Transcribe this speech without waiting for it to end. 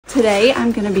Today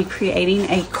I'm going to be creating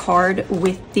a card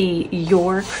with the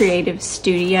Your Creative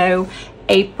Studio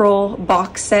April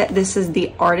box set. This is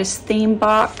the artist theme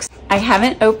box. I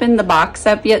haven't opened the box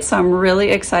up yet, so I'm really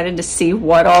excited to see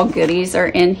what all goodies are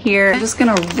in here. I'm just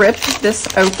going to rip this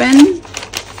open,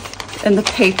 and the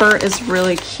paper is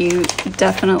really cute.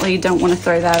 Definitely don't want to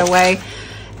throw that away.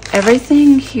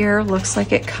 Everything here looks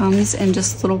like it comes in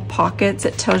just little pockets.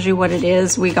 It tells you what it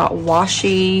is. We got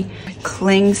washi,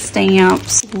 cling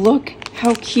stamps. Look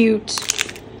how cute.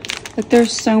 Like,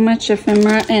 there's so much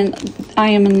ephemera, and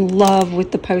I am in love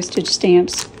with the postage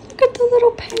stamps. Look at the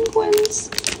little penguins.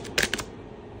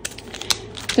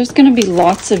 There's going to be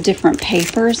lots of different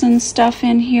papers and stuff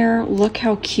in here. Look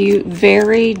how cute.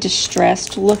 Very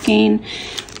distressed looking.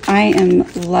 I am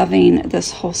loving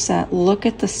this whole set. Look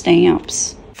at the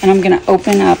stamps. And I'm going to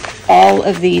open up all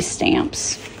of these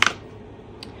stamps.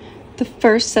 The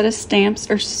first set of stamps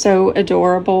are so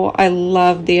adorable. I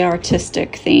love the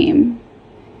artistic theme.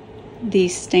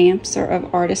 These stamps are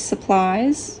of Artist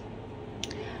Supplies.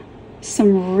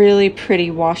 Some really pretty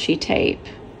washi tape.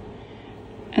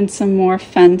 And some more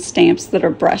fun stamps that are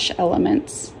brush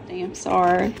elements.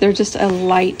 They're just a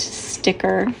light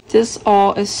sticker. This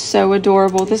all is so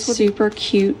adorable. This was super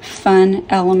cute, fun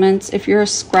elements. If you're a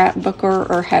scrapbooker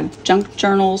or have junk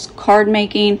journals, card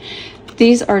making,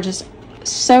 these are just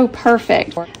so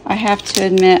perfect. I have to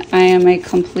admit, I am a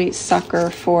complete sucker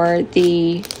for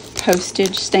the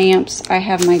postage stamps. I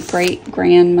have my great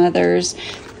grandmother's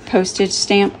postage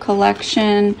stamp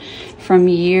collection from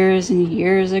years and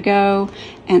years ago,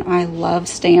 and I love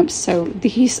stamps, so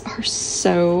these are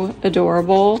so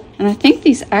adorable. And I think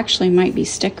these actually might be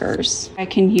stickers. I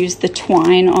can use the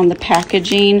twine on the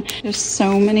packaging. There's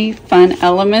so many fun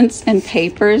elements and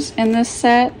papers in this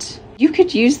set. You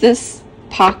could use this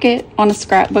pocket on a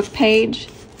scrapbook page.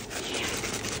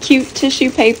 Cute tissue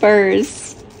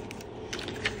papers.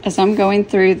 As I'm going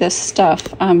through this stuff,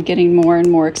 I'm getting more and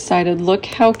more excited. Look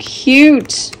how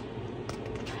cute.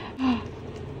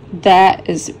 That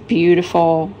is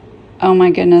beautiful. Oh my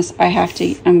goodness,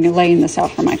 I'm laying this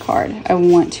out for my card. I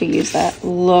want to use that.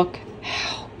 Look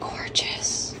how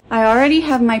gorgeous. I already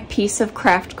have my piece of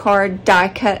Kraft card die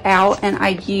cut out, and I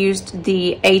used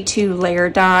the A2 layer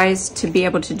dies to be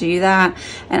able to do that.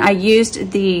 And I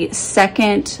used the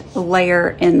second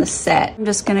layer in the set. I'm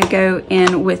just gonna go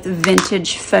in with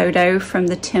Vintage Photo from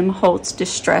the Tim Holtz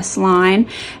Distress line,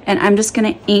 and I'm just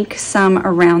gonna ink some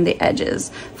around the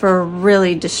edges for a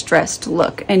really distressed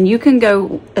look. And you can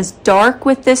go as dark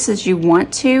with this as you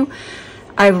want to.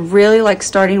 I really like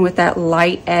starting with that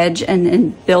light edge and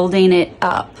then building it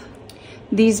up.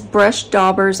 These brush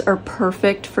daubers are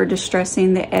perfect for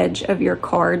distressing the edge of your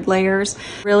card layers.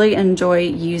 Really enjoy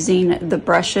using the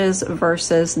brushes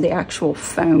versus the actual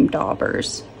foam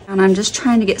daubers. And I'm just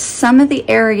trying to get some of the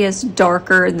areas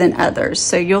darker than others.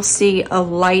 So you'll see a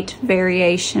light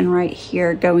variation right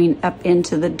here going up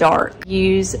into the dark.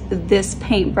 Use this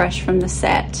paintbrush from the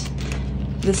set.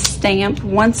 The stamp,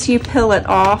 once you peel it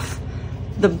off,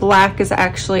 the black is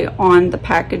actually on the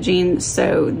packaging,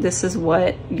 so this is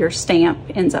what your stamp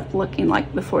ends up looking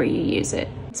like before you use it.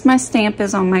 Since my stamp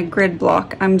is on my grid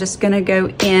block, I'm just gonna go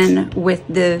in with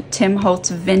the Tim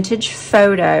Holtz Vintage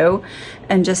Photo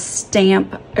and just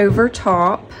stamp over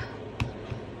top,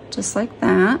 just like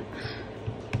that.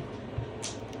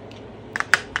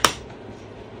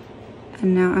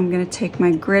 And now I'm gonna take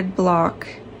my grid block.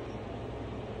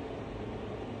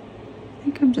 I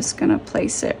think I'm just gonna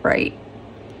place it right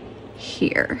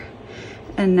here.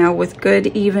 And now with good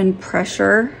even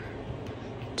pressure,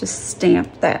 just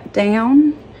stamp that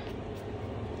down.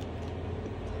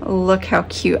 Look how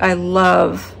cute. I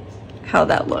love how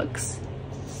that looks.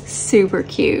 Super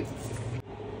cute.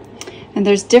 And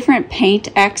there's different paint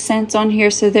accents on here.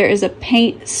 So there is a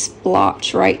paint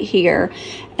splotch right here.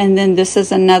 And then this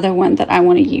is another one that I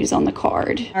want to use on the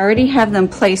card. I already have them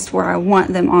placed where I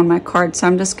want them on my card. So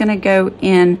I'm just going to go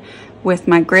in with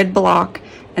my grid block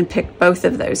and pick both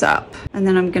of those up. And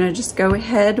then I'm gonna just go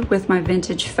ahead with my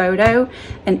Vintage Photo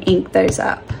and ink those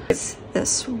up. It's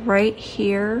this right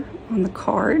here on the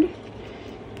card.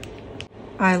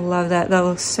 I love that, that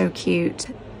looks so cute.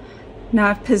 Now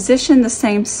I've positioned the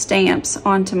same stamps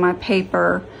onto my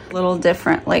paper a little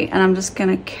differently, and I'm just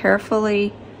gonna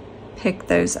carefully pick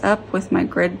those up with my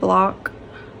grid block,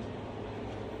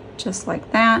 just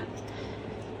like that.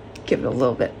 Give it a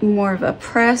little bit more of a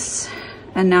press.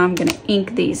 And now I'm gonna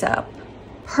ink these up.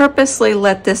 Purposely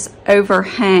let this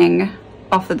overhang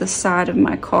off of the side of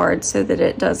my card so that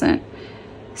it doesn't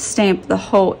stamp the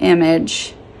whole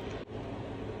image.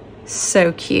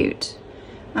 So cute.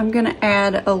 I'm gonna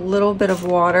add a little bit of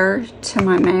water to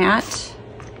my mat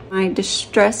My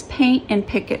Distress Paint and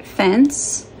Picket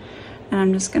Fence. And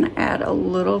I'm just gonna add a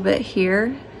little bit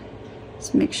here.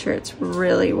 Just make sure it's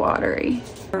really watery.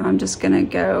 I'm just gonna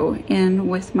go in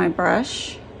with my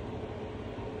brush.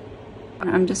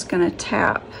 I'm just gonna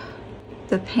tap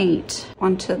the paint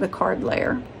onto the card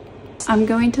layer. I'm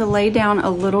going to lay down a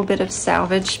little bit of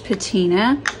Salvage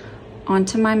Pitina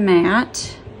onto my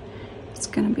mat. It's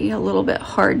gonna be a little bit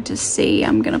hard to see.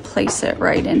 I'm gonna place it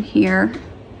right in here.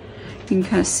 You can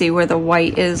kind of see where the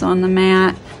white is on the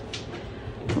mat.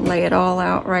 Lay it all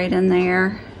out right in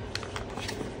there.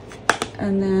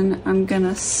 And then I'm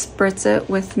gonna spritz it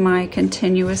with my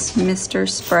Continuous Mister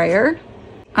Sprayer.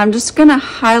 I'm just gonna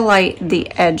highlight the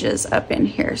edges up in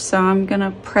here. So I'm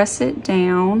gonna press it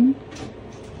down,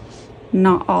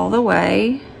 not all the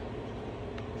way.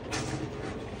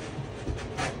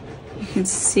 You can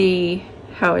see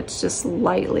how it's just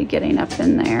lightly getting up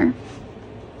in there.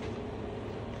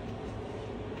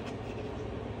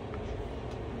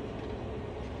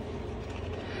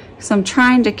 So I'm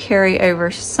trying to carry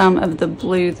over some of the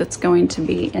blue that's going to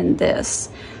be in this.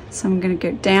 So I'm gonna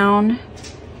go down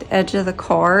the edge of the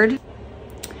card.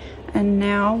 And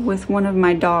now with one of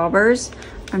my daubers,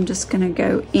 I'm just gonna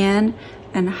go in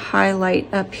and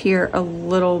highlight up here a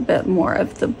little bit more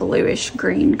of the bluish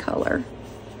green color.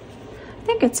 I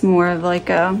think it's more of like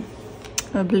a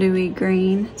bluey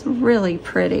green. It's really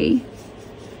pretty,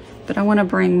 but I wanna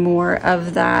bring more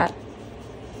of that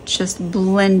just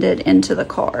blended into the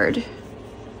card.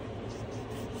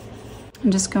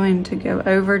 I'm just going to go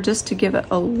over just to give it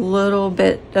a little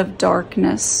bit of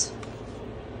darkness.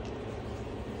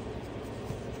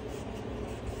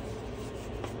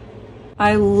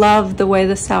 I love the way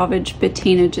the Salvage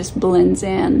Patina just blends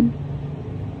in.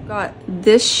 Got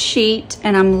this sheet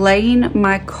and I'm laying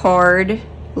my card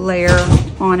layer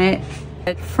on it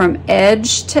from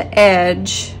edge to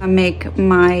edge. I make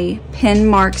my pin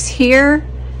marks here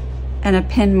and a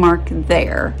pin mark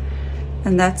there.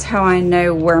 And that's how I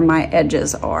know where my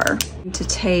edges are. To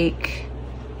take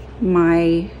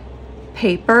my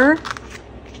paper,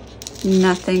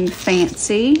 nothing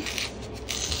fancy,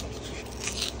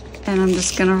 and I'm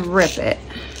just gonna rip it.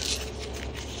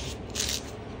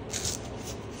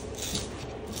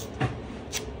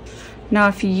 Now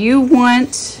if you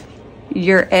want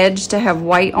your edge to have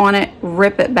white on it,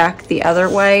 rip it back the other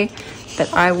way.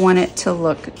 But I want it to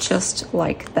look just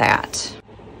like that.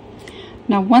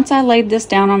 Now once I laid this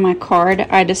down on my card,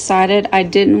 I decided I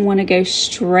didn't want to go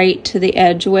straight to the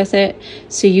edge with it.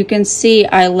 So you can see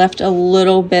I left a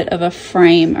little bit of a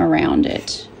frame around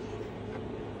it.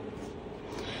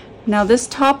 Now this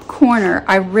top corner,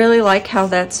 I really like how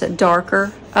that's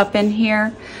darker up in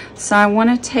here. So I want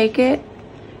to take it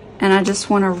and I just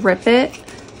want to rip it.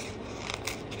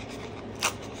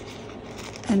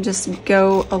 And just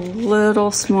go a little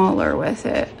smaller with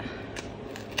it.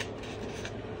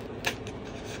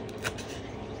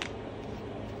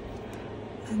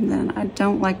 And then I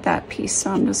don't like that piece,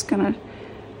 so I'm just gonna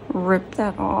rip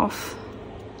that off.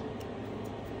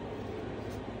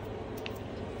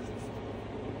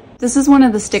 This is one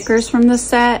of the stickers from the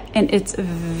set, and it's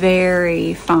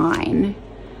very fine.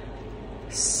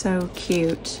 So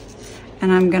cute.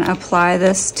 And I'm gonna apply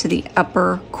this to the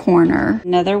upper corner.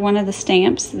 Another one of the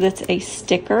stamps that's a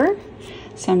sticker.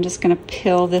 So I'm just gonna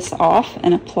peel this off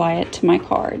and apply it to my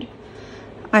card.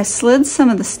 I slid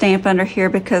some of the stamp under here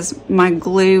because my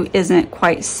glue isn't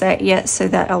quite set yet, so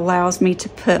that allows me to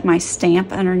put my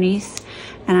stamp underneath.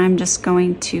 And I'm just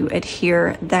going to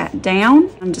adhere that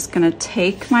down. I'm just gonna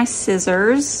take my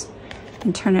scissors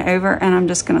and turn it over, and I'm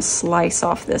just gonna slice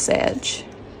off this edge.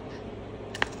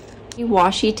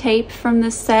 Washi tape from the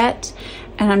set,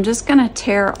 and I'm just gonna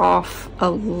tear off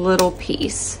a little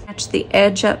piece. Match the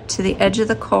edge up to the edge of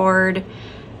the card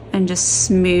and just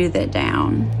smooth it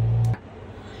down.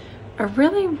 I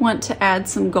really want to add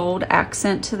some gold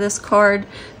accent to this card,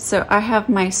 so I have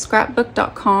my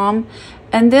scrapbook.com,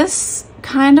 and this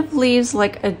kind of leaves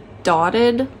like a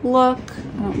dotted look.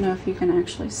 I don't know if you can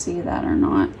actually see that or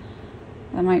not.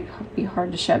 That might be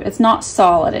hard to show. It's not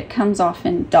solid, it comes off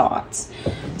in dots.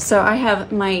 So I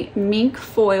have my Minc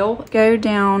foil go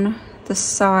down the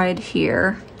side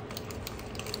here,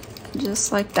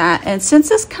 just like that. And since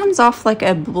this comes off like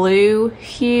a blue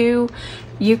hue,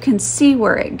 you can see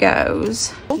where it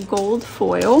goes. Gold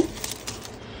foil.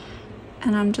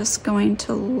 And I'm just going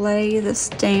to lay this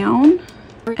down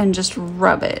and just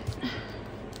rub it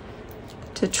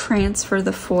to transfer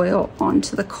the foil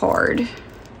onto the card.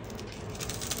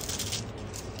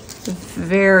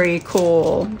 Very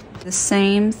cool. The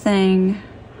same thing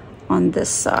on this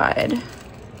side.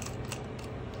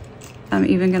 I'm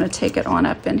even going to take it on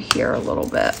up in here a little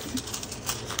bit.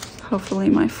 Hopefully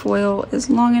my foil is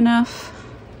long enough.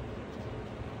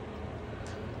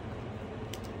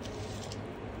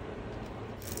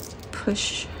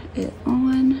 Push it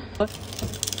on.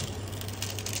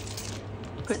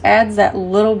 Adds that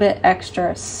little bit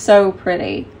extra. So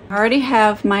pretty. I already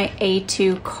have my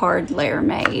A2 card layer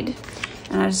made,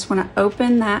 and I just want to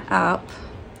open that up,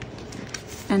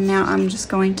 and now I'm just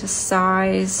going to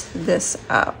size this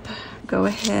up. Go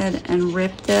ahead and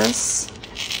rip this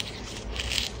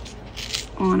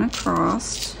on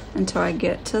across until I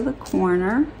get to the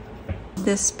corner.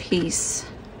 This piece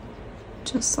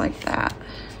just like that.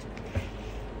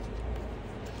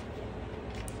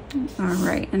 All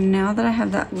right, and now that I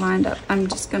have that lined up, I'm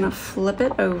just gonna flip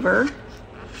it over.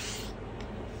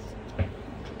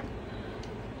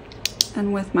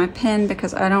 And with my pen,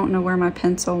 because I don't know where my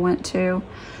pencil went to,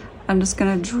 I'm just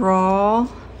gonna draw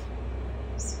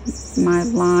my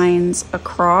lines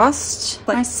across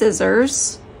my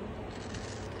scissors.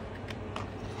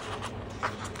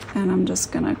 And I'm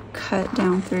just gonna cut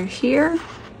down through here.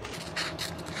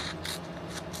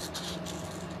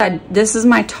 This is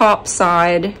my top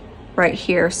side right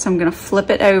here, so I'm gonna flip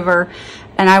it over,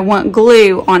 and I want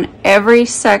glue on every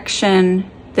section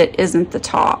that isn't the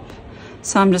top.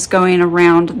 So I'm just going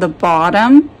around the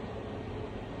bottom,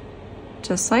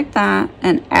 just like that,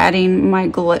 and adding my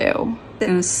glue. I'm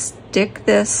gonna stick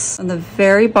this on the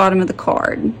very bottom of the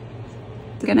card.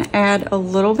 I'm gonna add a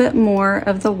little bit more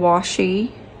of the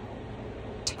washi.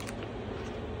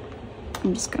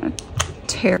 I'm just gonna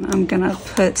I'm gonna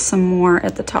put some more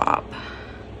at the top.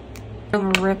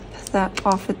 I'm gonna rip that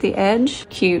off at the edge.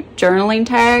 Cute journaling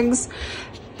tags,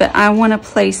 but I want to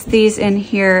place these in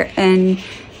here, and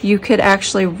you could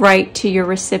actually write to your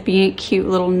recipient cute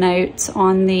little notes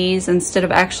on these instead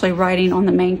of actually writing on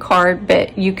the main card,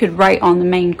 but you could write on the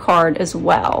main card as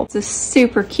well. It's a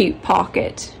super cute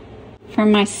pocket. For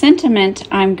my sentiment,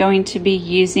 I'm going to be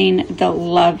using the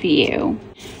Love You.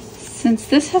 Since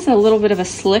this has a little bit of a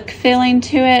slick feeling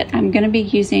to it, I'm going to be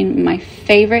using my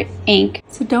favorite ink.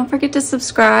 So don't forget to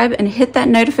subscribe and hit that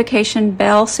notification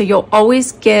bell so you'll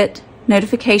always get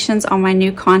notifications on my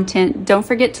new content. Don't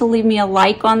forget to leave me a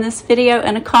like on this video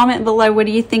and a comment below. What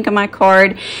do you think of my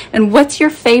card? And what's your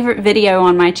favorite video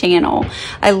on my channel?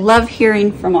 I love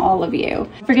hearing from all of you.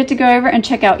 Don't forget to go over and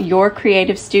check out Your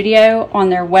Creative Studio on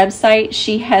their website.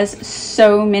 She has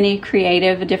so many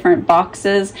creative different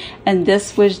boxes, and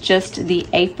this was just the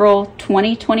April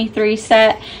 2023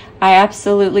 set. I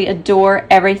absolutely adore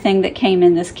everything that came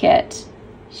in this kit.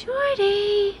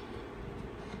 Shorty!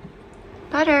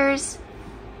 Butters.